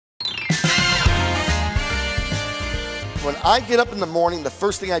When I get up in the morning, the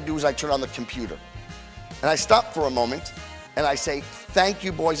first thing I do is I turn on the computer. And I stop for a moment, and I say, thank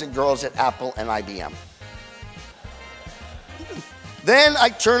you, boys and girls at Apple and IBM. Then I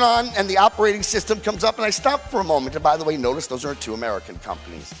turn on, and the operating system comes up, and I stop for a moment. And by the way, notice those are 2 American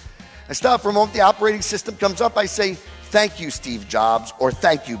companies. I stop for a moment, the operating system comes up, I say, thank you, Steve Jobs, or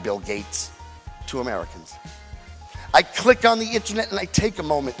thank you, Bill Gates, 2 Americans. I click on the internet, and I take a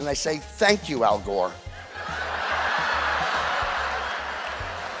moment, and I say, thank you, Al Gore.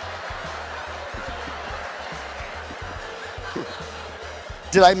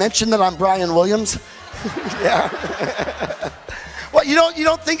 Did I mention that I'm Brian Williams? Yeah. Well, you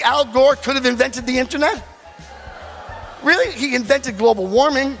don't think Al Gore could have invented the internet? Really? He invented global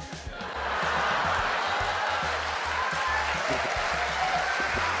warming.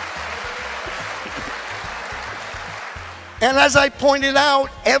 And as I pointed out,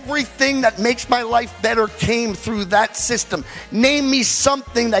 everything that makes my life better came through that system. Name me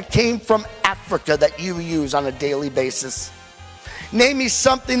something that came from Africa that you use on a daily basis. Name me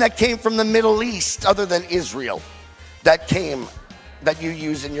something that came from the Middle East other than Israel that you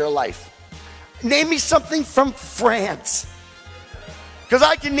use in your life. Name me something from France. Because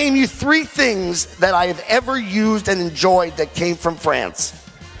I can name you 3 things that I have ever used and enjoyed that came from France.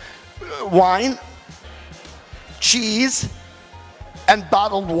 Wine, cheese, and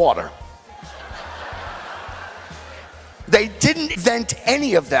bottled water. They didn't invent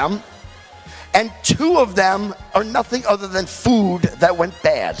any of them. And 2 of them are nothing other than food that went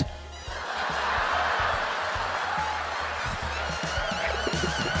bad.